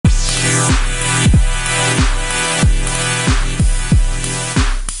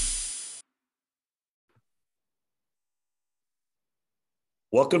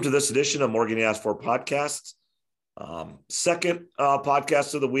Welcome to this edition of Morgan Asked For podcast. Second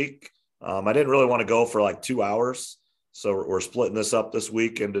podcast of the week. I didn't really want to go for like 2 hours, so we're splitting this up this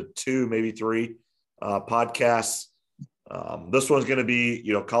week into two, maybe three podcasts. This one's going to be,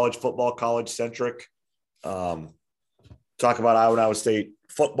 college football, college centric. Talk about Iowa State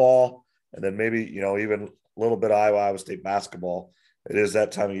football, and then maybe, even a little bit of Iowa State basketball. It is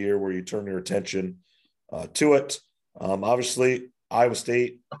that time of year where you turn your attention to it. Obviously, Iowa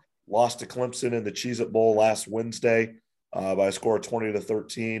State lost to Clemson in the Cheez-It Bowl last Wednesday by a score of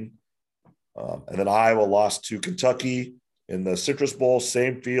 20-13. And then Iowa lost to Kentucky in the Citrus Bowl,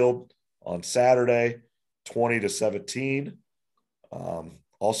 same field on Saturday, 20-17.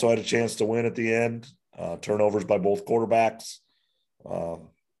 Also had a chance to win at the end, turnovers by both quarterbacks.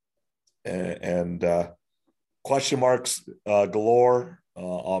 And question marks galore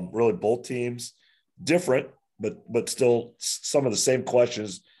on really both teams. Different, but still some of the same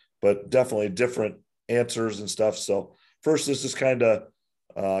questions, but definitely different answers and stuff. So first, let's just kind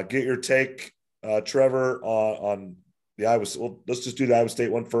of get your take, Trevor, on the Iowa. Well, let's just do the Iowa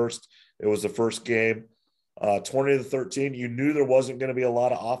State one first. It was the first game, 20-13. You knew there wasn't going to be a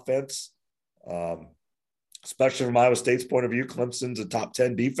lot of offense, especially from Iowa State's point of view. Clemson's a top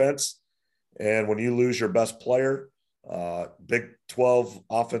 10 defense, and when you lose your best player, Big 12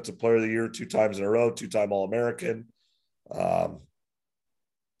 Offensive Player of the Year 2 times in a row, 2-time All-American.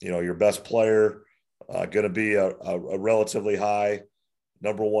 Your best player going to be a relatively high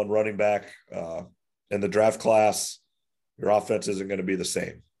number one running back in the draft class. Your offense isn't going to be the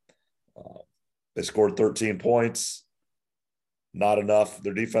same. They scored 13 points. Not enough.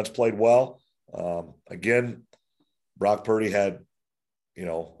 Their defense played well. Again, Brock Purdy had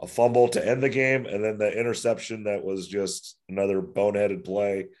a fumble to end the game, and then the interception that was just another boneheaded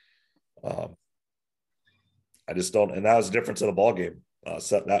play. I just don't, and that was the difference in the ball game,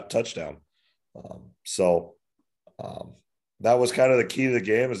 set that touchdown. That was kind of the key to the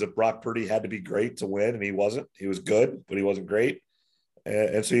game, is that Brock Purdy had to be great to win, and he wasn't. He was good, but he wasn't great.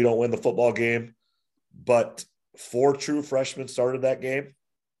 And so you don't win the football game. But 4 true freshmen started that game.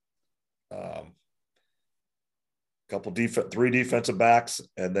 Three defensive backs,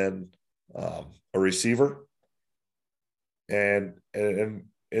 and then a receiver. And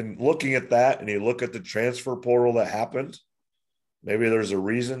looking at that, and you look at the transfer portal that happened, maybe there's a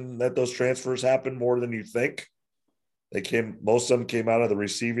reason that those transfers happened more than you think. Most of them came out of the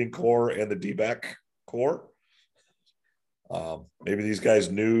receiving core and the D-back core. Maybe these guys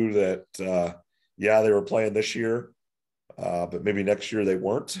knew that, they were playing this year, but maybe next year they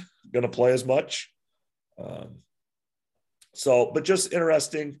weren't going to play as much. But just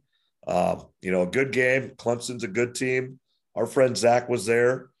interesting, a good game. Clemson's a good team. Our friend Zach was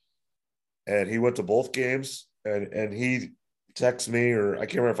there, and he went to both games, and he texted me, or I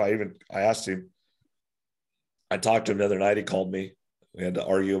can't remember if I asked him. I talked to him the other night. He called me. We had to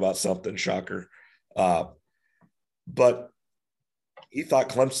argue about something, shocker. But he thought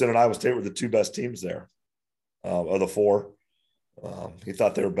Clemson and Iowa State were the 2 best teams there, of the 4. He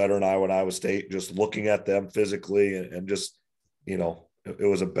thought they were better than Iowa State, just looking at them physically and just, it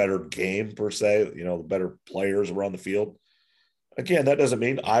was a better game per se, the better players were on the field. Again, that doesn't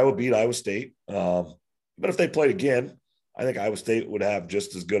mean Iowa beat Iowa State. But if they played again, I think Iowa State would have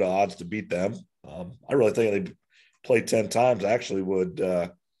just as good odds to beat them. I really think they played 10 times. I actually would,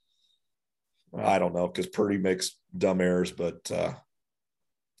 I don't know, because Purdy makes dumb errors, but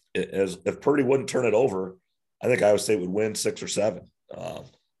if Purdy wouldn't turn it over, I think Iowa State would win 6 or 7.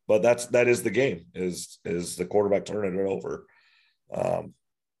 But that is the game, is the quarterback turning it over.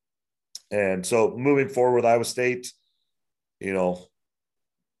 And so moving forward with Iowa State,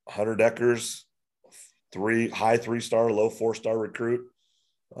 Hunter Deckers, high 3-star, low 4-star recruit.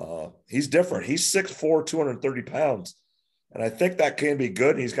 He's different. He's 6'4", 230 pounds. And I think that can be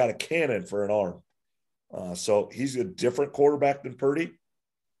good. He's got a cannon for an arm. So he's a different quarterback than Purdy.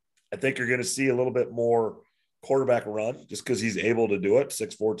 I think you're going to see a little bit more quarterback run just because he's able to do it,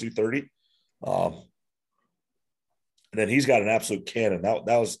 6'4", 230. And then he's got an absolute cannon. That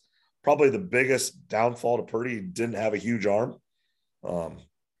was probably the biggest downfall to Purdy. He didn't have a huge arm,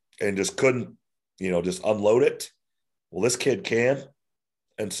 and just couldn't, just unload it. Well, this kid can.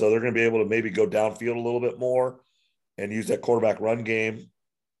 And so they're going to be able to maybe go downfield a little bit more and use that quarterback run game.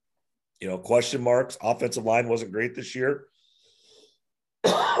 Question marks. Offensive line wasn't great this year.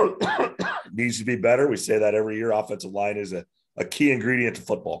 Needs to be better. We say that every year. Offensive line is a key ingredient to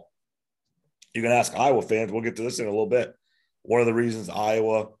football. You can ask Iowa fans. We'll get to this in a little bit. One of the reasons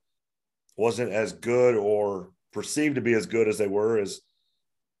Iowa wasn't as good, or perceived to be as good as they were, is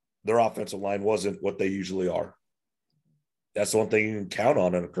their offensive line wasn't what they usually are. that's the one thing you can count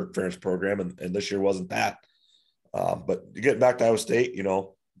on in a Kirk Ferentz program, and this year wasn't that. But getting back to Iowa State,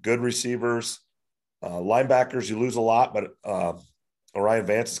 good receivers, linebackers. You lose a lot, but Orion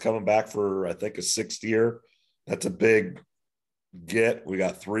Vance is coming back for I think a 6th year. That's a big get. We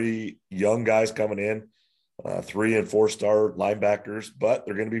got 3 young guys coming in, 3 and 4-star linebackers, but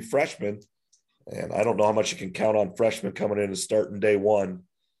they're going to be freshmen. And I don't know how much you can count on freshmen coming in and starting day one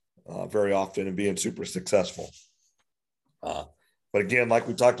very often and being super successful. But again, like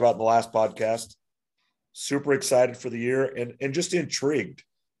we talked about in the last podcast, super excited for the year and just intrigued.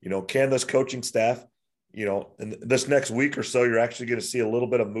 Can this coaching staff, in this next week or so, you're actually going to see a little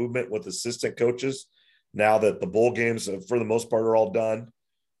bit of movement with assistant coaches now that the bowl games, for the most part, are all done.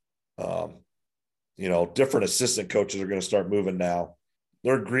 Different assistant coaches are going to start moving now.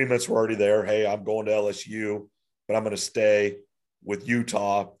 Their agreements were already there. Hey, I'm going to LSU, but I'm going to stay with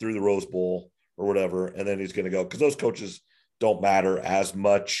Utah through the Rose Bowl or whatever. And then he's going to go, because those coaches don't matter as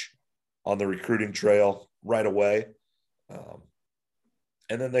much on the recruiting trail right away.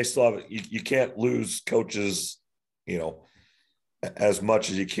 And then they still have, you can't lose coaches, as much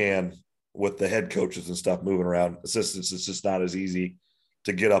as you can with the head coaches and stuff moving around. Assistants, it's just not as easy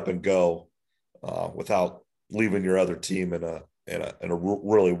to get up and go without leaving your other team in a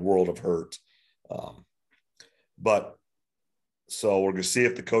really world of hurt. But so we're going to see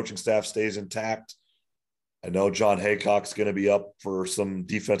if the coaching staff stays intact. I know John Haycock's going to be up for some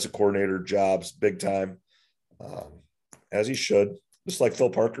defensive coordinator jobs big time, as he should, just like Phil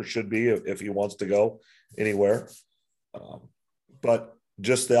Parker should be if he wants to go anywhere. But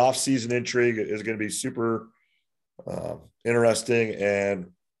just the offseason intrigue is going to be super interesting,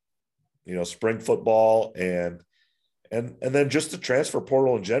 and spring football and then just the transfer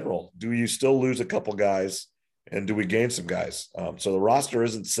portal in general. Do you still lose a couple guys, and do we gain some guys? So the roster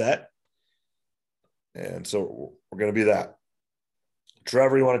isn't set, and so we're going to be that.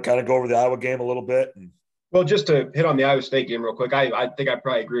 Trevor, you want to kind of go over the Iowa game a little bit? Well, just to hit on the Iowa State game real quick, I think I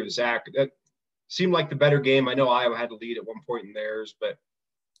probably agree with Zach. That seemed like the better game. I know Iowa had to lead at one point in theirs, but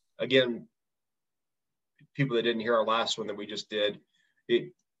again, people that didn't hear our last one that we just did,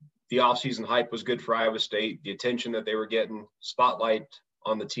 the offseason hype was good for Iowa State. The attention that they were getting, spotlight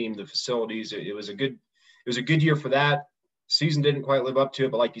on the team, the facilities, it was a good year for that. Season didn't quite live up to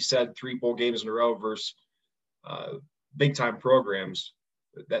it, but like you said, 3 bowl games in a row versus big time programs.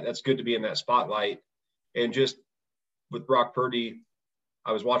 That's good to be in that spotlight. And just with Brock Purdy,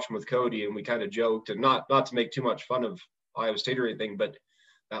 I was watching with Cody, and we kind of joked, and not to make too much fun of Iowa State or anything, but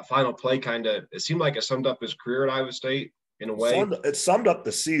that final play it seemed like it summed up his career at Iowa State in a way. It summed up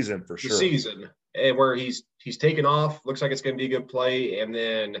the season for sure. The season, and where he's taken off, looks like it's going to be a good play, and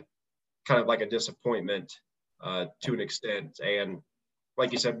then kind of like a disappointment to an extent. And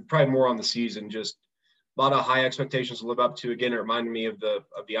like you said, probably more on the season, just a lot of high expectations to live up to. Again, it reminded me of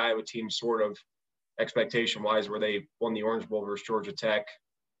the Iowa team sort of expectation-wise, where they won the Orange Bowl versus Georgia Tech,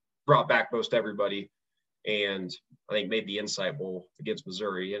 brought back most everybody, and I think made the Insight Bowl against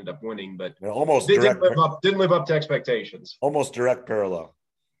Missouri, ended up winning, but almost didn't live up to expectations. Almost direct parallel.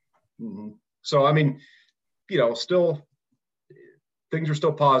 Mm-hmm. So, I mean, still things are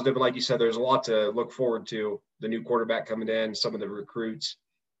still positive. And like you said, there's a lot to look forward to. The new quarterback coming in, some of the recruits.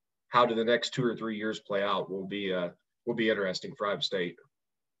 How do the next 2 or 3 years play out will be interesting for Iowa State.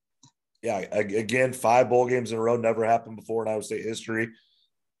 Yeah, again, 5 bowl games in a row, never happened before in Iowa State history.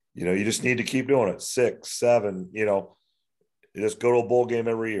 You just need to keep doing it. 6, 7, you just go to a bowl game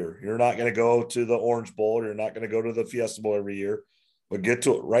every year. You're not going to go to the Orange Bowl. You're not going to go to the Fiesta Bowl every year, but get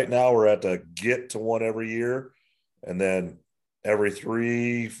to it. Right now, we're at the get to one every year. And then every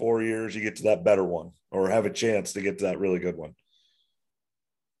 3, 4 years, you get to that better one, or have a chance to get to that really good one.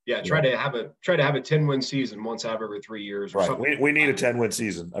 Yeah, try to have a 10-win season once out of every 3 years. Or right. Something. We need a 10-win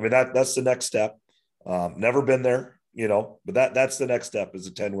season. I mean, that's the next step. Never been there, but that's the next step, is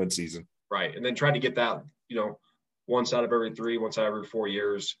a 10-win season. Right. And then try to get that, once out of every 3, once out of every 4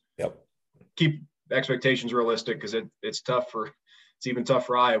 years. Yep. Keep expectations realistic, because it's even tough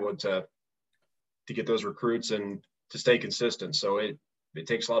for Iowa to get those recruits and to stay consistent. So it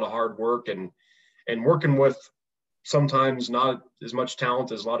takes a lot of hard work and working with sometimes not as much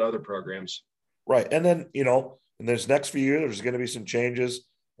talent as a lot of other programs. Right. And then, in this next few years, there's going to be some changes.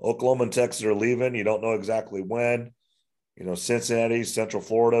 Oklahoma and Texas are leaving. You don't know exactly when. Cincinnati, Central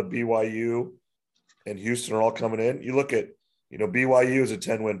Florida, BYU, and Houston are all coming in. You look at, BYU is a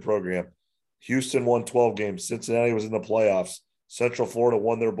 10-win program. Houston won 12 games. Cincinnati was in the playoffs. Central Florida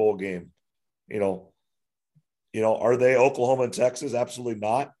won their bowl game. Are they Oklahoma and Texas? Absolutely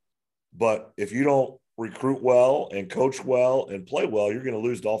not. But if you don't recruit well and coach well and play well, you're going to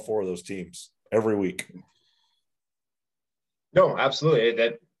lose to all 4 of those teams every week. No,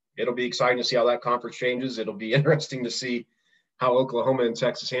 absolutely. It'll be exciting to see how that conference changes. It'll be interesting to see how Oklahoma and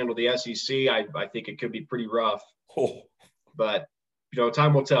Texas handle the SEC. I think it could be pretty rough, Oh. but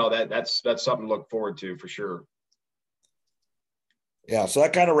time will tell. That's something to look forward to for sure. Yeah, so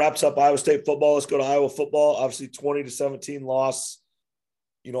that kind of wraps up Iowa State football. Let's go to Iowa football. Obviously, 20-17 loss.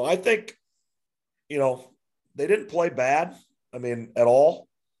 I think, they didn't play bad. I mean, at all.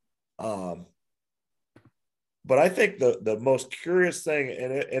 But I think the most curious thing,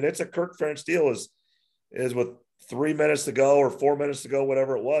 and it's a Kirk Ferentz deal, is with 3 minutes to go or 4 minutes to go,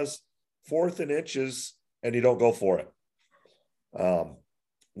 whatever it was, 4th and inches, and you don't go for it.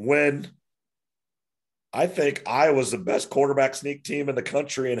 When I think Iowa's the best quarterback sneak team in the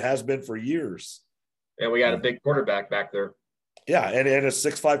country and has been for years. And we got a big quarterback back there. Yeah, and a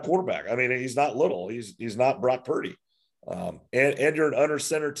 6'5" quarterback. I mean, he's not little. He's not Brock Purdy. And you're an under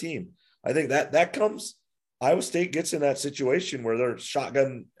center team. I think that comes. Iowa State gets in that situation where they're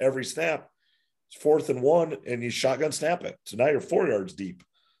shotgun every snap. It's 4th and 1, and you shotgun snap it. So now you're 4 yards deep.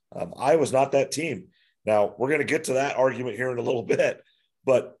 Iowa's not that team. Now, we're going to get to that argument here in a little bit.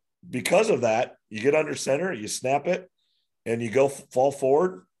 But because of that, you get under center, you snap it, and you go fall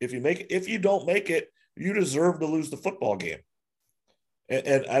forward. If you don't make it, you deserve to lose the football game.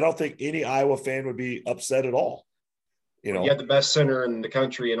 And I don't think any Iowa fan would be upset at all. You had the best center in the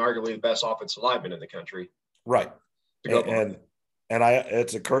country and arguably the best offensive lineman in the country. Right. And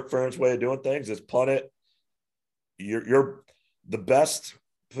it's a Kirk Ferentz way of doing things. It's punt it. You're the best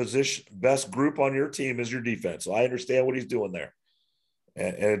position, best group on your team is your defense. So I understand what he's doing there.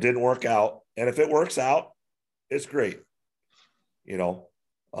 And it didn't work out. And if it works out, it's great.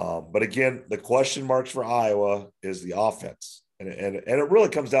 But again, the question marks for Iowa is the offense. And it really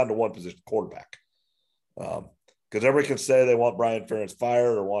comes down to one position, quarterback. Because everybody can say they want Brian Ferentz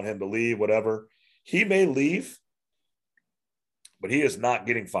fired or want him to leave, whatever. He may leave, but he is not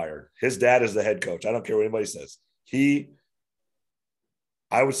getting fired. His dad is the head coach. I don't care what anybody says.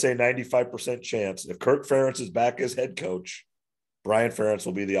 I would say 95% chance if Kirk Ferentz is back as head coach, Brian Ferentz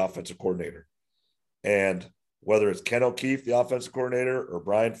will be the offensive coordinator. And whether it's Ken O'Keefe, the offensive coordinator, or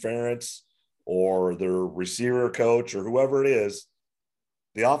Brian Ferentz, or their receiver coach, or whoever it is,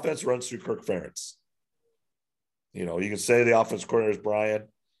 the offense runs through Kirk Ferentz. You can say the offensive coordinator is Brian,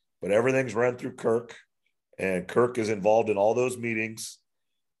 but everything's run through Kirk, and Kirk is involved in all those meetings.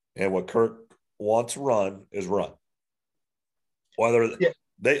 And what Kirk wants run is run. Whether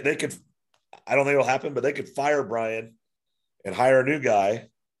they could, I don't think it'll happen, but they could fire Brian and hire a new guy,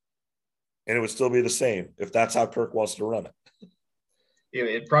 and it would still be the same if that's how Kirk wants to run it.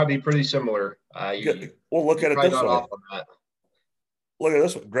 It'd probably be pretty similar. Well, look at it this way. Look at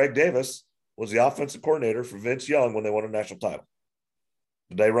this one. Greg Davis was the offensive coordinator for Vince Young when they won a national title.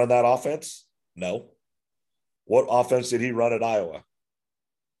 Did they run that offense? No. What offense did he run at Iowa?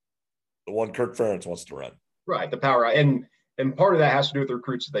 The one Kirk Ferentz wants to run. Right, the power. And part of that has to do with the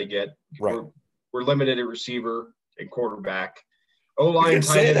recruits that they get. Right. We're limited at receiver and quarterback. O-line,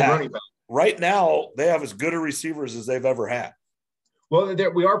 tight end, and running back. Right now, they have as good a receivers as they've ever had. Well,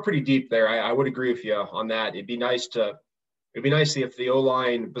 we are pretty deep there. I would agree with you on that. It'd be nice if the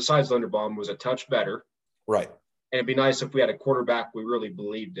O-line, besides Linderbaum, was a touch better. Right. And it'd be nice if we had a quarterback we really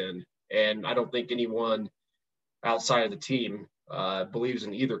believed in. And I don't think anyone outside of the team believes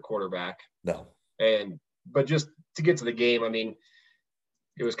in either quarterback. No. But just to get to the game, I mean,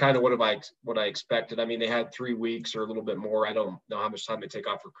 it was kind of what I expected. I mean, they had 3 weeks or a little bit more. I don't know how much time they take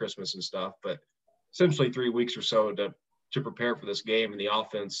off for Christmas and stuff, but essentially 3 weeks or so to prepare for this game. And the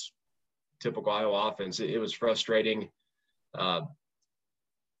offense, typical Iowa offense, it was frustrating. I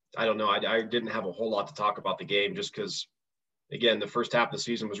don't know. I didn't have a whole lot to talk about the game just because, again, the first half of the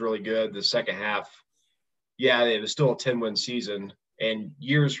season was really good. The second half, it was still a 10-win season. And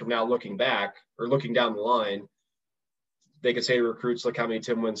years from now, looking back or looking down the line, they could say to recruits, look how many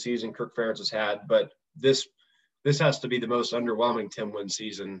 10-win season Kirk Ferentz has had. But this has to be the most underwhelming 10-win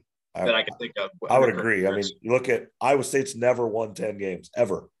season that I can think of. I would agree. I mean, you look at Iowa State's never won 10 games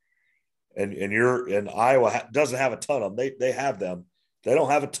ever. And Iowa doesn't have a ton of them. They have them. They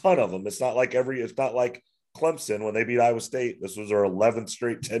don't have a ton of them. It's not like Clemson when they beat Iowa State. This was their 11th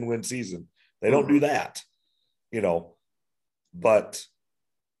straight 10-win season. They don't do that, But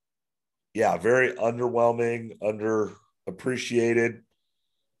very underwhelming, underappreciated.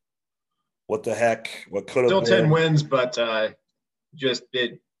 What the heck? What could have been? Still 10 wins, but I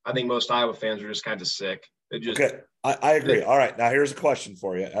think most Iowa fans are just kind of sick. Okay, I agree. All right, now here's a question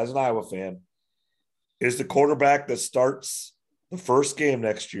for you. As an Iowa fan, is the quarterback that starts the first game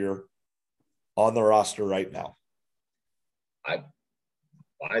next year on the roster right now?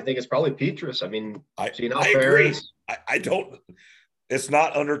 I think it's probably Petrus. I mean, I agree. Ferentz. I don't. It's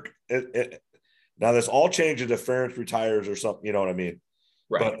not under it. Now this all changes if Ferentz retires or something. You know what I mean?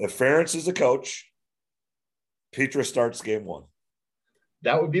 Right. But if Ferentz is the coach, Petrus starts game one.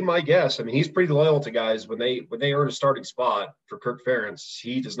 That would be my guess. I mean, he's pretty loyal to guys when they earn a starting spot for Kirk Ferentz.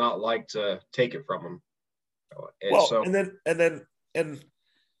 He does not like to take it from them.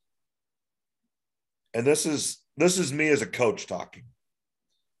 And this is me as a coach talking.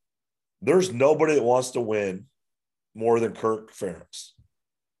 There's nobody that wants to win more than Kirk Ferentz.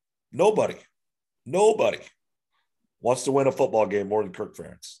 Nobody wants to win a football game more than Kirk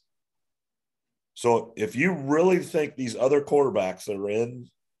Ferentz. So if you really think these other quarterbacks that are in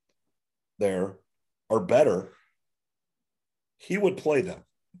there are better, he would play them.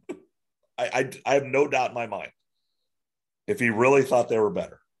 I have no doubt in my mind if he really thought they were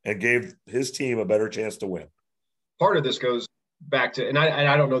better and gave his team a better chance to win. Part of this goes back to, and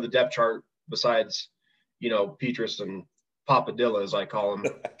I don't know the depth chart besides, Petrus and Papadilla, as I call him,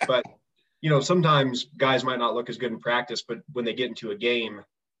 but sometimes guys might not look as good in practice, but when they get into a game,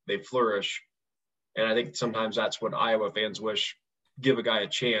 they flourish. And I think sometimes that's what Iowa fans wish, give a guy a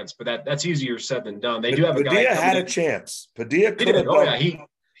chance, but that's easier said than done. They do have a guy. Padilla had a chance. Padilla could have done.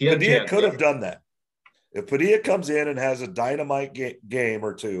 Padilla could have done that. If Padilla comes in and has a dynamite game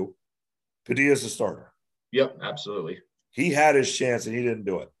or two, Padilla's a starter. Yep, absolutely. He had his chance and he didn't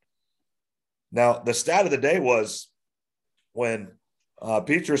do it. Now, the stat of the day was when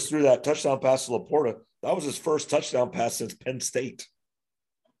Petrus threw that touchdown pass to Laporta, that was his first touchdown pass since Penn State.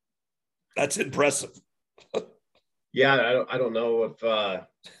 That's impressive. Yeah, I don't know if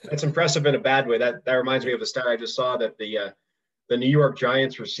that's impressive in a bad way. That reminds me of a stat I just saw that the New York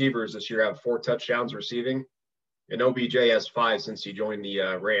Giants receivers this year have 4 touchdowns receiving, and OBJ has 5 since he joined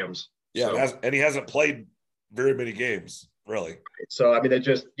the Rams. Yeah, and he hasn't played very many games, really. So, I mean,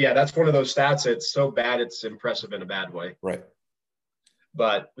 that's one of those stats. It's so bad, it's impressive in a bad way. Right.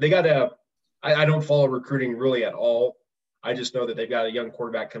 But they got I don't follow recruiting really at all. I just know that they've got a young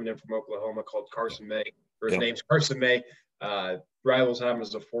quarterback coming in from Oklahoma called Carson May, or his name's Carson May. Rivals have him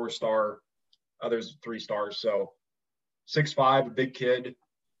as a 4-star, others 3 stars. So 6'5", a big kid.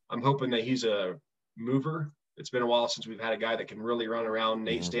 I'm hoping that he's a mover. It's been a while since we've had a guy that can really run around.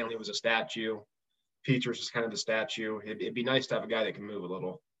 Nate Stanley was a statue. Petrus is kind of the statue. It'd be nice to have a guy that can move a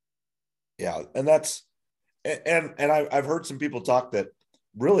little. Yeah, and I've heard some people talk that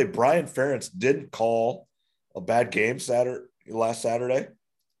really Brian Ferentz didn't call a bad game last Saturday.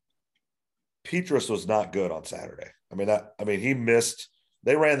 Petrus was not good on Saturday. He missed.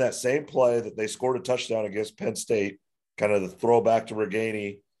 They ran that same play that they scored a touchdown against Penn State, kind of the throwback to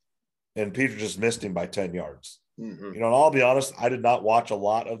Reganey, and Petrus just missed him by 10 yards. Mm-hmm. And I'll be honest, I did not watch a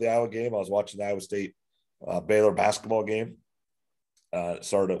lot of the Iowa game. I was watching the Iowa State Baylor basketball game. It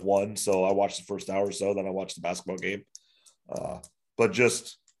started at 1, so I watched the first hour or so. Then I watched the basketball game. But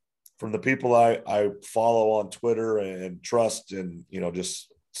just from the people I follow on Twitter and trust and,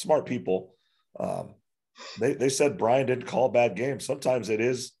 just smart people, they said Brian didn't call a bad game. Sometimes it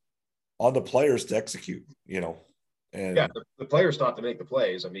is on the players to execute, And yeah, the players thought to make the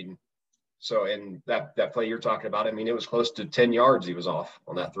plays. So in that play you're talking about, it was close to 10 yards he was off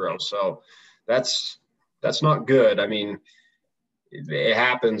on that throw. So that's not good. It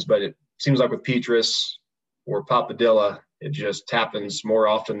happens, but it seems like with Petrus or Papadilla, it just happens more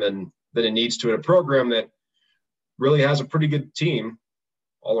often than it needs to in a program that really has a pretty good team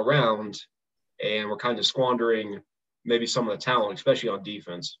all around, and we're kind of squandering maybe some of the talent, especially on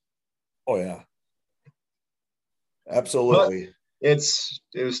defense. Oh, yeah. Absolutely. But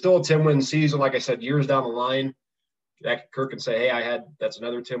it was still a 10-win season. Like I said, years down the line, Kirk can say, hey, that's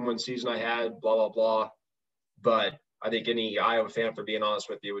another 10-win season I had, blah, blah, blah. But I think any Iowa fan, for being honest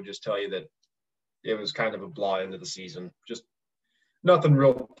with you, would just tell you that it was kind of a blah end of the season. Just nothing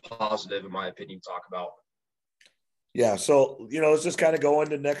real positive, in my opinion, to talk about. Yeah. So, let's just kind of go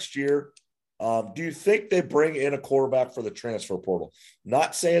into next year. Do you think they bring in a quarterback for the transfer portal?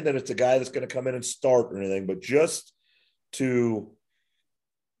 Not saying that it's a guy that's going to come in and start or anything, but just to,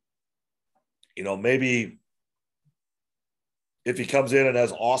 maybe if he comes in and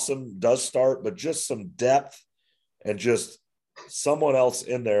has awesome, does start, but just some depth and just someone else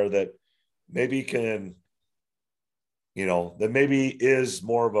in there that maybe can, that maybe is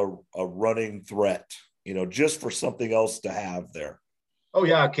more of a running threat, just for something else to have there. Oh,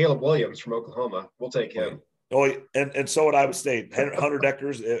 yeah, Caleb Williams from Oklahoma. We'll take him. Oh, and so would Iowa State. Hunter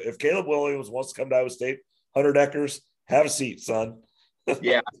Deckers. If Caleb Williams wants to come to Iowa State, Hunter Deckers, have a seat, son.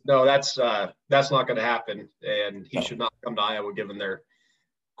 Yeah, no, that's not going to happen, and he should not come to Iowa given their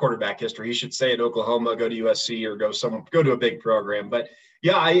quarterback history. He should stay at Oklahoma, go to USC, or go to a big program. But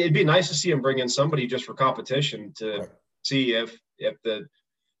yeah, it'd be nice to see him bring in somebody just for competition to see if the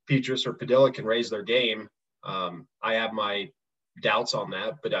Petrus or Padilla can raise their game. I have my doubts on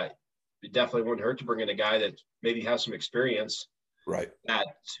that, but it definitely wouldn't hurt to bring in a guy that maybe has some experience, right? That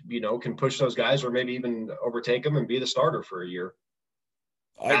can push those guys, or maybe even overtake them and be the starter for a year.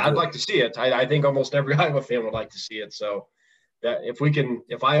 I'd like to see it. I think almost every Iowa fan would like to see it. So that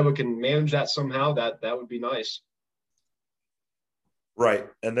if Iowa can manage that somehow, that would be nice. Right.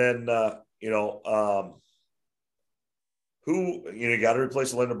 And then, who, you got to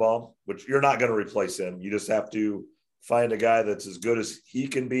replace Linderbaum, which you're not going to replace him. You just have to find a guy that's as good as he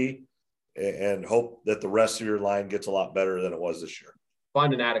can be and hope that the rest of your line gets a lot better than it was this year.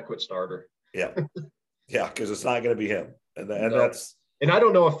 Find an adequate starter. Yeah. Yeah. Cause it's not going to be him. And I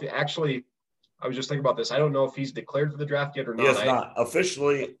don't know if actually, I was just thinking about this. I don't know if he's declared for the draft yet or not. He has not.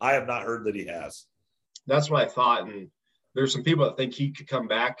 Officially, I have not heard that he has. That's what I thought. And there's some people that think he could come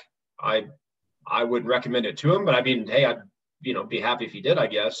back. I wouldn't recommend it to him, but I mean, hey, I'd be happy if he did, I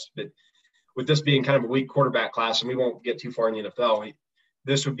guess. But with this being kind of a weak quarterback class, and we won't get too far in the NFL,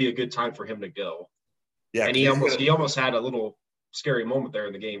 this would be a good time for him to go. Yeah, and he almost had a little scary moment there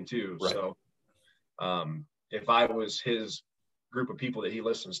in the game too. Right. So if I was his group of people that he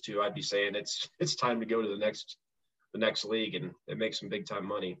listens to, I'd be saying it's time to go to the next league and make some big time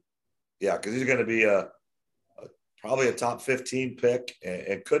money. Yeah, because he's going to be probably a top 15 pick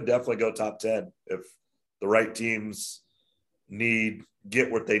and could definitely go top 10 if the right teams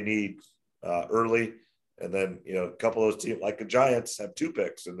get what they need early. And then, a couple of those teams like the Giants have 2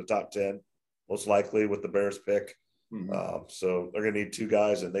 picks in the top 10, most likely with the Bears pick. Mm-hmm. So they're going to need 2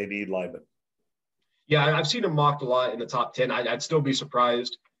 guys and they need linemen. Yeah, I've seen him mocked a lot in the top 10. I'd still be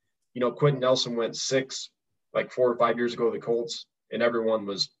surprised. Quentin Nelson went 6 like 4 or 5 years ago to the Colts, and everyone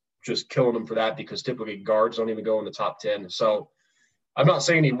was just killing him for that because typically guards don't even go in the top 10. So I'm not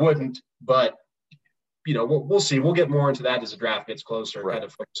saying he wouldn't, but we'll see. We'll get more into that as the draft gets closer, right. Kind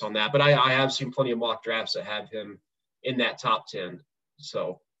of focus on that. But I have seen plenty of mock drafts that have him in that top 10.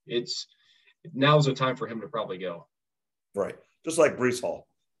 So now's the time for him to probably go. Right. Just like Breece Hall.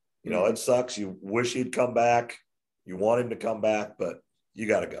 It sucks. You wish he'd come back. You want him to come back, but you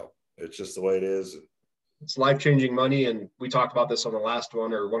got to go. It's just the way it is. It's life-changing money, and we talked about this on the last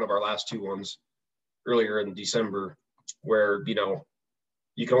one or one of our last 2 ones earlier in December where,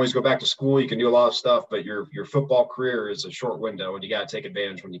 you can always go back to school. You can do a lot of stuff, but your football career is a short window, and you got to take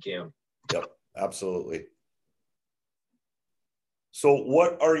advantage when you can. Yep, absolutely. So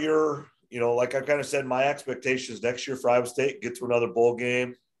what are your, like I kind of said, my expectations next year for Iowa State, get to another bowl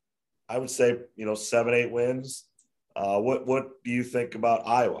game. I would say, 7-8 wins. What do you think about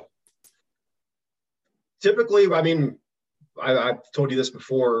Iowa? Typically, I mean, I've told you this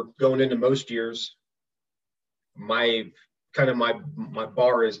before, going into most years, my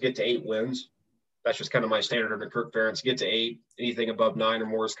bar is get to 8 wins. That's just kind of my standard under Kirk Ferentz. Get to 8. Anything above 9 or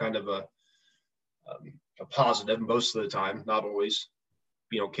more is kind of a positive most of the time, not always,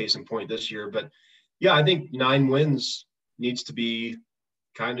 case in point this year. But yeah, I think 9 wins needs to be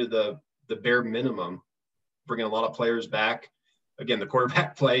kind of the bare minimum. Bringing a lot of players back. Again, the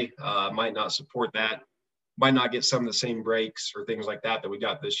quarterback play might not support that. Might not get some of the same breaks or things like that we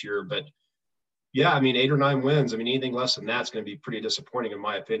got this year. But yeah, I mean, 8 or 9 wins. I mean, anything less than that's going to be pretty disappointing in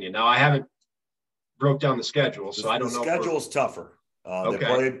my opinion. Now, I haven't broke down the schedule, so I don't know. The schedule is tougher.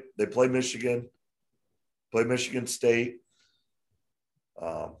 Okay. They play Michigan, play Michigan State.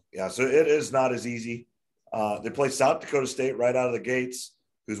 So it is not as easy. They play South Dakota State right out of the gates,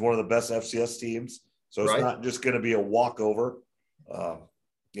 who's one of the best FCS teams. So it's not just going to be a walkover.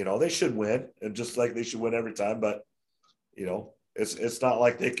 They should win, and just like they should win every time. But it's not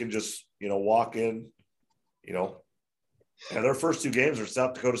like they can just walk in. And their first 2 games are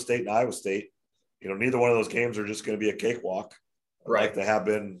South Dakota State and Iowa State. Neither one of those games are just going to be a cakewalk, right? Like they have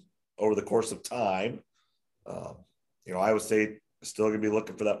been over the course of time. Iowa State is still going to be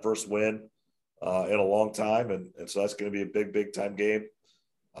looking for that first win in a long time, and so that's going to be a big time game.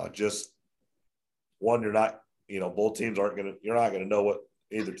 Just one, you're not, both teams you're not going to know what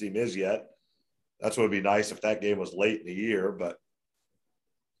either team is yet. That's what would be nice if that game was late in the year, but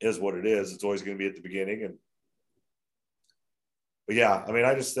it is what it is. It's always going to be at the beginning. But yeah, I mean,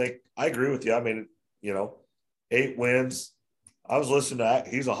 I just think I agree with you. I mean, 8 wins. I was listening to,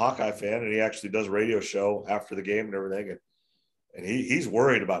 he's a Hawkeye fan, and he actually does a radio show after the game and everything. And he's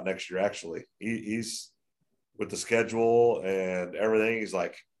worried about next year. Actually, he's with the schedule and everything. He's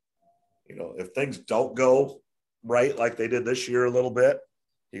like, if things don't go right like they did this year a little bit,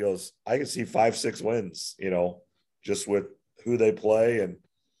 he goes, I can see 5-6 wins, just with who they play. And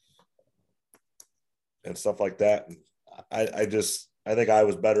and stuff like that. And I think I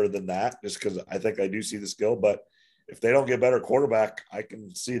was better than that just because I think I do see the skill. But if they don't get better quarterback, I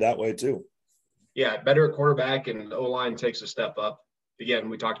can see that way too. Yeah, better at quarterback, and O-line takes a step up. Again,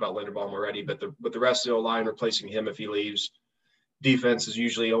 we talked about Linderbaum already, but the rest of the O-line replacing him if he leaves. Defense is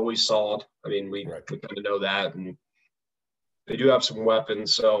usually always solid. I mean, we kind of know that, and they do have some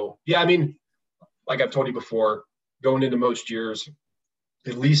weapons. So, yeah, I mean, like I've told you before, going into most years,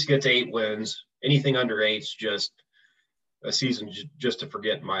 at least get to 8 wins. Anything under 8 is just a season just to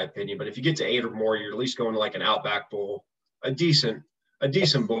forget, in my opinion. But if you get to 8 or more, you're at least going to like an Outback Bowl, a decent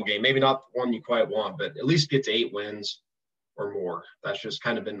bowl game. Maybe not the one you quite want, but at least get to 8 wins or more. That's just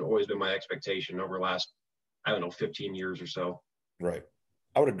kind of always been my expectation over the last, I don't know, 15 years or so. Right.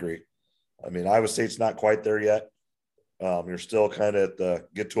 I would agree. I mean, Iowa State's not quite there yet. You're still kind of at the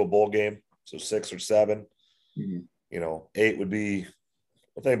get to a bowl game. So 6 or 7, 8 would be,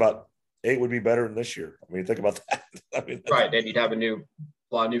 the thing about 8 would be better than this year. I mean, think about that. I mean, right. And you'd have a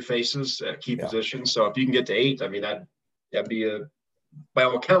lot of new faces at key positions. So if you can get to 8, I mean, that'd be by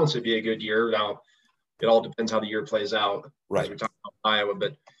all accounts, it'd be a good year. Now, it all depends how the year plays out. Right. As we talk about Iowa,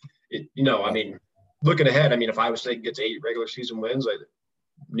 but I mean, looking ahead, I mean, if Iowa State gets 8 regular season wins,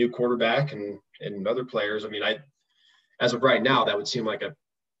 new quarterback and other players, I mean, as of right now, that would seem like a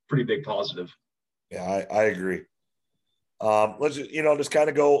pretty big positive. Yeah, I agree. Let's just kind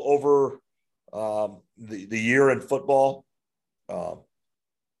of go over the year in football.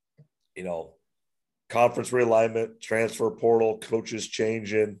 Conference realignment, transfer portal, coaches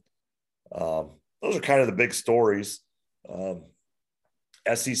changing. Those are kind of the big stories.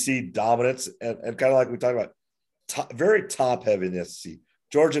 SEC dominance and kind of like we talked about, very top heavy in the SEC.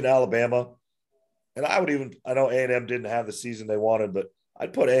 Georgia and Alabama, and I know A&M didn't have the season they wanted, but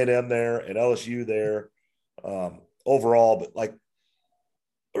I'd put A&M there and LSU there overall. But like,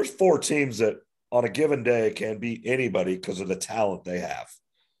 there's 4 teams that on a given day can beat anybody because of the talent they have.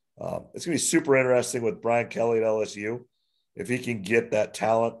 It's going to be super interesting with Brian Kelly at LSU. If he can get that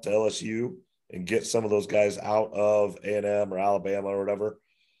talent to LSU and get some of those guys out of A&M or Alabama or whatever,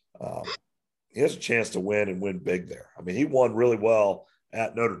 he has a chance to win and win big there. I mean, he won really well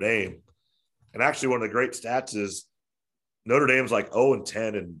at Notre Dame. And actually, one of the great stats is Notre Dame's like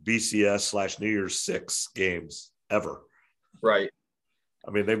 0-10 in BCS / New Year's 6 games ever. Right.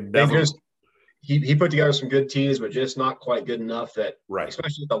 I mean, they've never. He put together some good teams, but just not quite good enough that,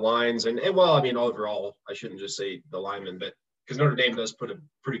 especially the lines. And well, I mean, overall, I shouldn't just say the linemen, but because Notre Dame does put a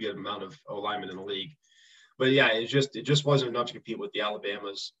pretty good amount of linemen in the league. But yeah, it just wasn't enough to compete with the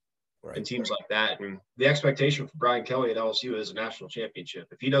Alabamas and teams like that. And the expectation for Brian Kelly at LSU is a national championship.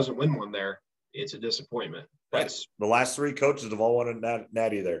 If he doesn't win one there, it's a disappointment. That's the last 3 coaches have all won a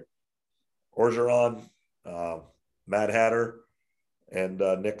natty there. Orgeron, Matt Hatter, and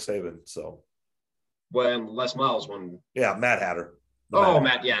Nick Saban. So, when Les Miles won. Yeah, Matt Hatter.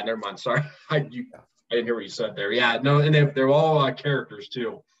 Matt. Yeah, never mind. Sorry, I didn't hear what you said there. Yeah, no, and they're all characters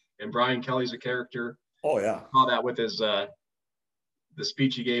too. And Brian Kelly's a character. Oh yeah, I saw that with his the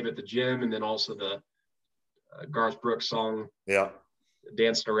speech he gave at the gym, and then also the Garth Brooks song. Yeah,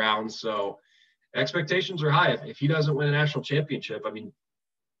 danced around. So expectations are high. If he doesn't win a national championship, I mean,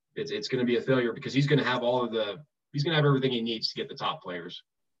 it's going to be a failure because he's going to have everything he needs to get the top players.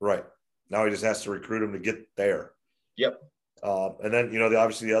 Right. Now he just has to recruit them to get there. Yep. And then,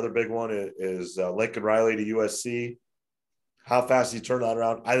 obviously the other big one is Lincoln Riley to USC. How fast he turned that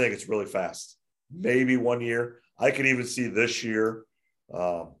around? I think it's really fast. Maybe 1 year. I could even see this year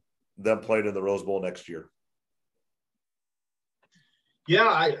them playing in the Rose Bowl next year.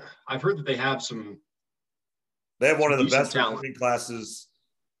 Yeah, I've heard that they have They have one of the best recruiting classes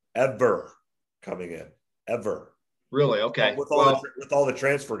ever coming in. Ever. Really? Okay. With all the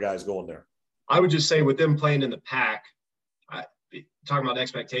transfer guys going there. I would just say with them playing in the pack, talking about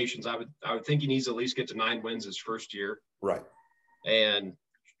expectations, I would think he needs to at least get to 9 wins his first year. Right. And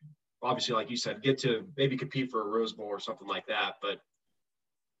obviously, like you said, get to maybe compete for a Rose Bowl or something like that. But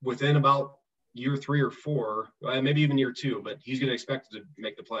within about year 3 or 4, maybe even year 2, but he's going to expect to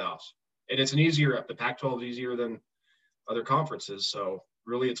make the playoffs. And it's the Pac-12 is easier than other conferences. So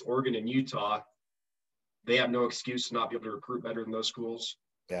really it's Oregon and Utah. They have no excuse to not be able to recruit better than those schools.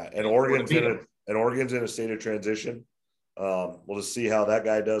 Yeah, and Oregon's in a state of transition. We'll just see how that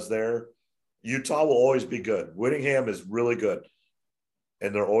guy does there. Utah will always be good. Whittingham is really good,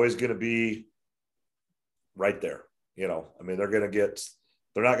 and they're always going to be right there. They're not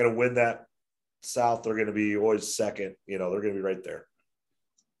going to win that South. They're going to be always second. They're going to be right there.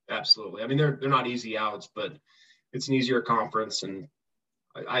 Absolutely. I mean, they're not easy outs, but it's an easier conference, and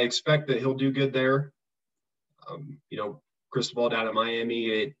I expect that he'll do good there. Cristobal down at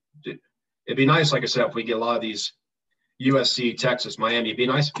Miami, it'd be nice, like I said, if we get a lot of these USC, Texas, Miami, it'd be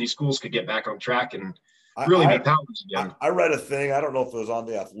nice if these schools could get back on track and really be powers again. I read a thing. I don't know if it was on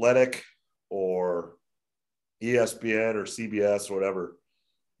The Athletic or ESPN or CBS or whatever,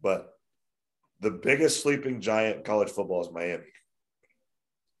 but the biggest sleeping giant in college football is Miami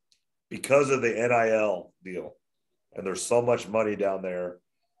because of the NIL deal. And there's so much money down there.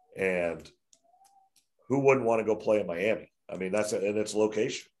 And who wouldn't want to go play in Miami? I mean, that's in its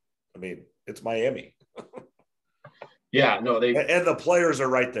location. I mean, it's Miami. Yeah, no, and the players are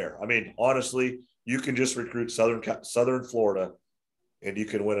right there. I mean, honestly, you can just recruit Southern Florida and you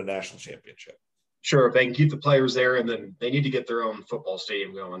can win a national championship. Sure, if they can keep the players there, and then they need to get their own football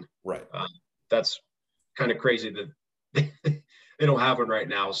stadium going. Right. That's kind of crazy that they don't have one right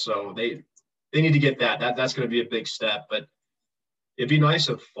now. So they need to get that. That's going to be a big step. But it'd be nice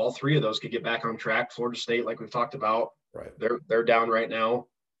if all three of those could get back on track. Florida State, like we've talked about, right? They're down right now.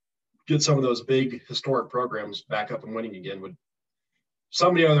 Get some of those big historic programs back up and winning again. Would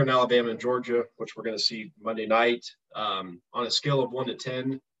somebody other than Alabama and Georgia, which we're going to see Monday night, on a scale of 1 to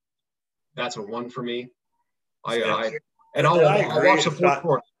 10. That's a 1 for me. I'll watch the fourth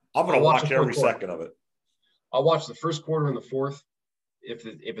quarter. I'm going to watch every second of it. I'll watch the first quarter and the fourth. If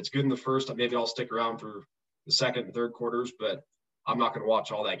it's good in the first, maybe I'll stick around for the second and third quarters. But I'm not going to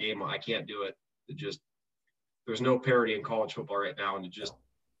watch all that game. I can't do it. There's no parity in college football right now, and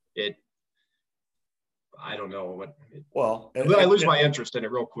I don't know what. I lose my interest in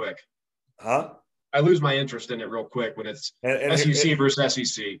it real quick. Huh? I lose my interest in it real quick when it's SEC versus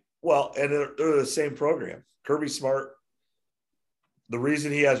SEC. Well, and they're the same program. Kirby Smart, the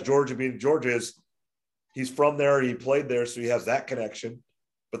reason he has Georgia being Georgia is he's from there. He played there, so he has that connection.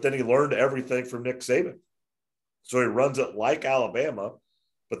 But then he learned everything from Nick Saban. So he runs it like Alabama,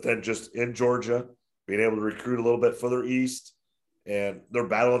 but then just in Georgia, being able to recruit a little bit further east, and they're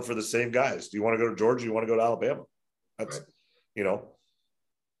battling for the same guys. Do you want to go to Georgia? Do you want to go to Alabama? That's, right.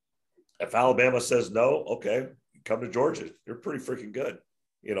 If Alabama says no, okay, come to Georgia. You're pretty freaking good,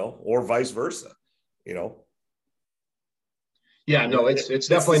 or vice versa, Yeah, no, it's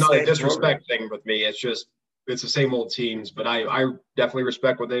definitely not a disrespect thing with me. It's just it's the same old teams, but I definitely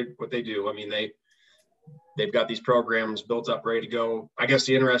respect what they do. I mean, they've got these programs built up, ready to go. I guess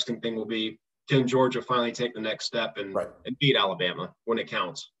the interesting thing will be, can Georgia finally take the next step and beat Alabama when it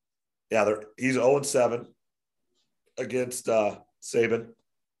counts? Yeah, he's 0-7 against Saban.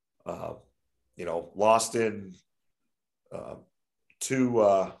 Lost in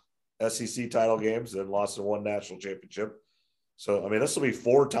 2 SEC title games and lost in 1 national championship. So, I mean, this will be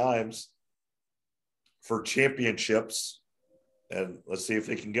 4 times for championships, and let's see if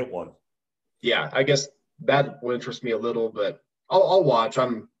they can get one. Yeah, I guess that will interest me a little, but I'll watch.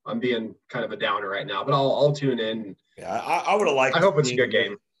 I'm being kind of a downer right now, but I'll tune in. Yeah, I would have liked. I hope it's a good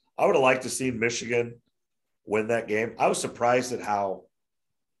game. I would have liked to see Michigan win that game. I was surprised at how,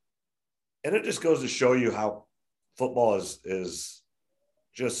 and it just goes to show you how football is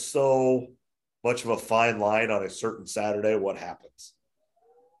just so much of a fine line on a certain Saturday. What happens?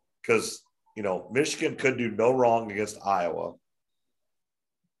 Because Michigan could do no wrong against Iowa,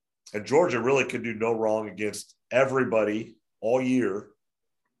 and Georgia really could do no wrong against everybody all year,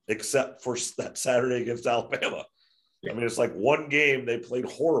 except for that Saturday against Alabama. I mean, it's like one game they played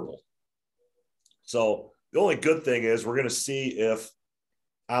horrible. So the only good thing is we're going to see if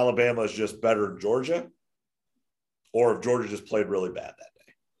Alabama is just better than Georgia, or if Georgia just played really bad that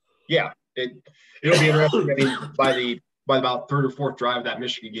day. Yeah, it'll be interesting. I mean, by about third or fourth drive of that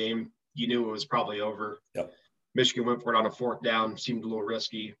Michigan game, you knew it was probably over. Yep. Michigan went for it on a 4th down, seemed a little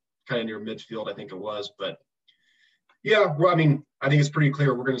risky, kind of near midfield, I think it was, but. Yeah, well, I mean, I think it's pretty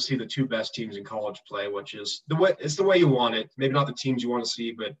clear we're going to see the 2 best teams in college play, which is it's the way you want it. Maybe not the teams you want to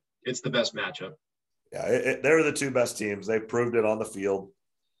see, but it's the best matchup. Yeah, they're the 2 best teams. They proved it on the field,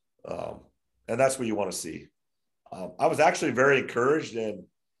 and that's what you want to see. I was actually very encouraged in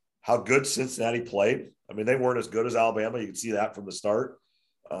how good Cincinnati played. I mean, they weren't as good as Alabama. You could see that from the start,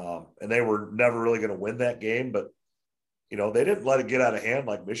 and they were never really going to win that game. But, they didn't let it get out of hand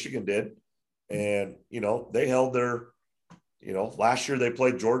like Michigan did. And, they held their, last year they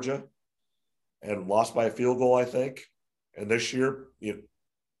played Georgia and lost by a field goal, I think. And this year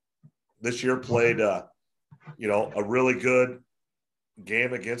played, a really good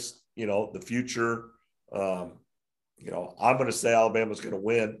game against, the future. I'm going to say Alabama's going to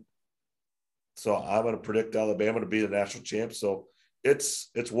win. So I'm going to predict Alabama to be the national champ. So it's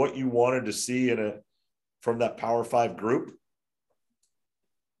what you wanted to see from that Power 5 group.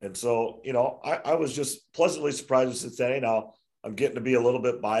 And so, I was just pleasantly surprised with Cincinnati. Now, I'm getting to be a little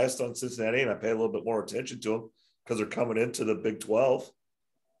bit biased on Cincinnati, and I pay a little bit more attention to them because they're coming into the Big 12.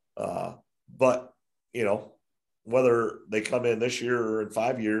 But, whether they come in this year or in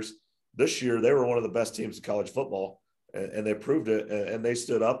 5 years, this year they were one of the best teams in college football, and they proved it, and they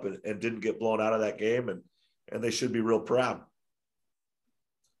stood up and didn't get blown out of that game, and they should be real proud.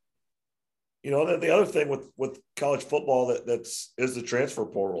 Then the other thing with college football is the transfer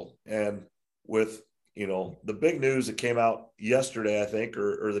portal. And with, the big news that came out yesterday, I think,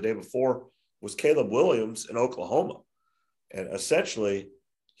 or the day before, was Caleb Williams in Oklahoma. And essentially,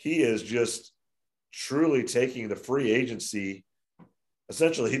 he is just truly taking the free agency.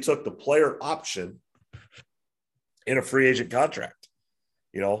 Essentially, he took the player option in a free agent contract.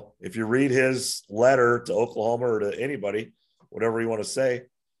 If you read his letter to Oklahoma or to anybody, whatever you want to say,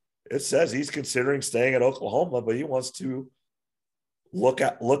 it says he's considering staying at Oklahoma, but he wants to look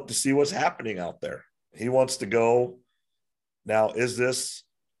to see what's happening out there. He wants to go. Now, is this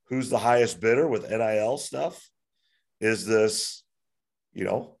who's the highest bidder with NIL stuff? Is this,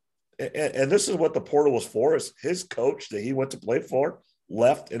 and this is what the portal was for, is his coach that he went to play for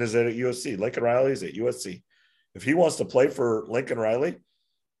left and is at USC. Lincoln Riley is at USC. If he wants to play for Lincoln Riley,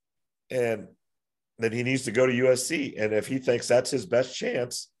 and then he needs to go to USC. And if he thinks that's his best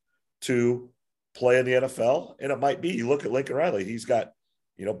chance to play in the NFL, and it might be, you look at Lincoln Riley, he's got,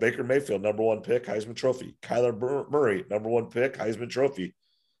 Baker Mayfield, number 1 pick, Heisman Trophy. Kyler Murray, number 1 pick, Heisman Trophy.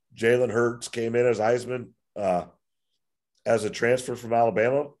 Jalen Hurts came in as Heisman as a transfer from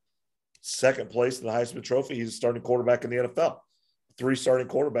Alabama, 2nd place in the Heisman Trophy. He's a starting quarterback in the NFL. 3 starting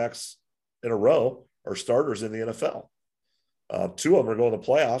quarterbacks in a row are starters in the NFL. 2 of them are going to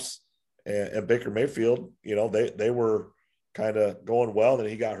playoffs, and Baker Mayfield, they were kind of going well. Then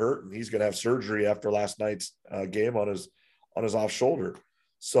he got hurt, and he's going to have surgery after last night's game on his off shoulder.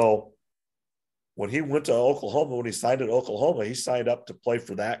 So when he went to Oklahoma, when he signed at Oklahoma, he signed up to play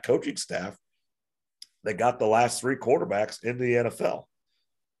for that coaching staff that got the last 3 quarterbacks in the NFL.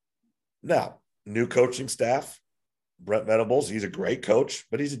 Now, new coaching staff, Brent Venables, he's a great coach,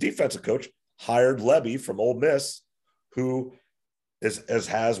 but he's a defensive coach, hired Lebby from Ole Miss, who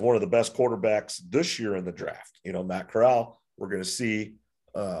has one of the best quarterbacks this year in the draft. Matt Corral, we're going to see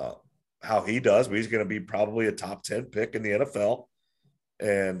how he does, but he's going to be probably a top 10 pick in the NFL.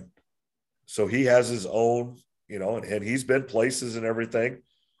 And so he has his own, and he's been places and everything,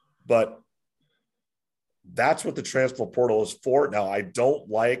 but that's what the transfer portal is for. Now, I don't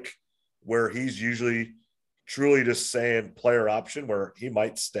like where he's usually truly just saying player option, where he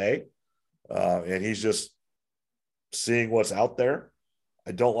might stay and he's just seeing what's out there.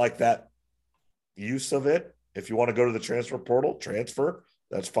 I don't like that use of it. If you want to go to the transfer portal, transfer,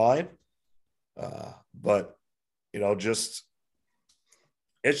 that's fine. But,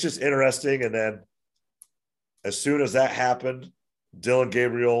 it's just interesting. And then as soon as that happened, Dylan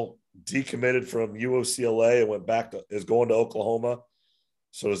Gabriel decommitted from UCLA and is going to Oklahoma.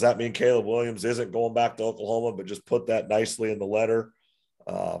 So does that mean Caleb Williams isn't going back to Oklahoma, but just put that nicely in the letter?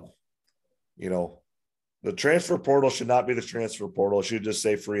 The transfer portal should not be the transfer portal. It should just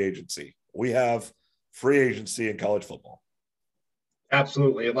say free agency. We have free agency in college football.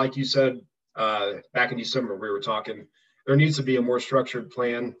 Absolutely. And like you said, back in December, we were talking, there needs to be a more structured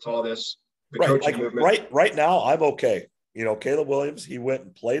plan to all this. Right now, I'm okay. Caleb Williams, he went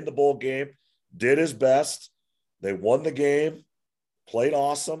and played the bowl game, did his best. They won the game, played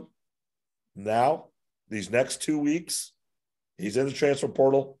awesome. Now, these next 2 weeks, he's in the transfer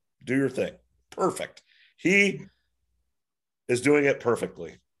portal. Do your thing. Perfect. He is doing it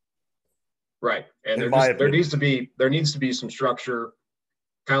perfectly. Right. And there needs to be some structure,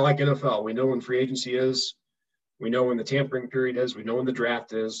 kind of like NFL. We know when free agency is. We know when the tampering period is. We know when the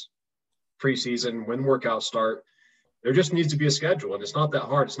draft is, preseason, when workouts start. There just needs to be a schedule, and it's not that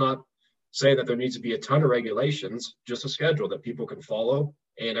hard. It's not saying that there needs to be a ton of regulations, just a schedule that people can follow,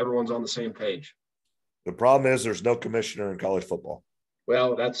 and everyone's on the same page. The problem is there's no commissioner in college football.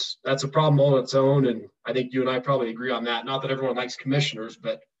 Well, that's a problem on its own, and I think you and I probably agree on that. Not that everyone likes commissioners,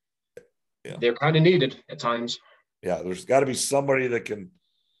 but they're kind of needed at times. Yeah, there's got to be somebody that can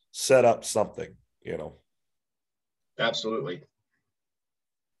set up something, Absolutely.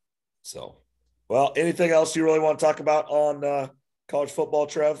 So, well, anything else you really want to talk about on college football,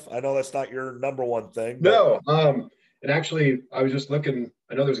 Trev? I know that's not your number one thing. But... No. And actually, I was just looking.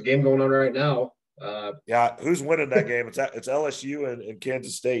 I know there's a game going on right now. Yeah, who's winning that game? It's LSU and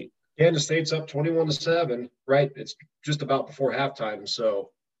Kansas State. Kansas State's up 21-7. Right, it's just about before halftime. So,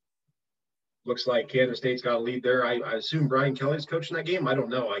 looks like Kansas State's got a lead there. I assume Brian Kelly's coaching that game. I don't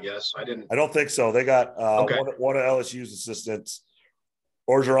know. I guess I didn't. I don't think so. They got one of LSU's assistants.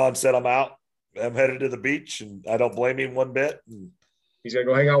 Orgeron said, "I'm out. I'm headed to the beach," and I don't blame him one bit. And he's gonna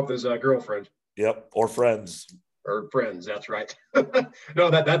go hang out with his girlfriend. Yep, or friends. Or friends. That's right. No,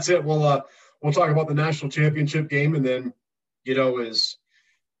 that's it. We'll we'll talk about the national championship game, and then,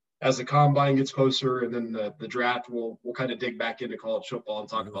 as the combine gets closer and then the draft, we'll kind of dig back into college football and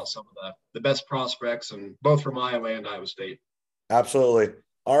talk about some of the best prospects, and both from Iowa and Iowa State. Absolutely.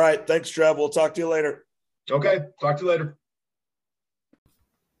 All right. Thanks, Trev. We'll talk to you later. Okay. Talk to you later.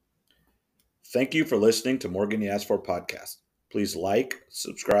 Thank you for listening to Morgan You Asked For podcast. Please like,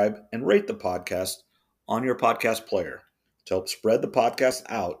 subscribe, and rate the podcast on your podcast player to help spread the podcast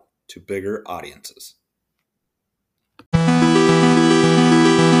out to bigger audiences.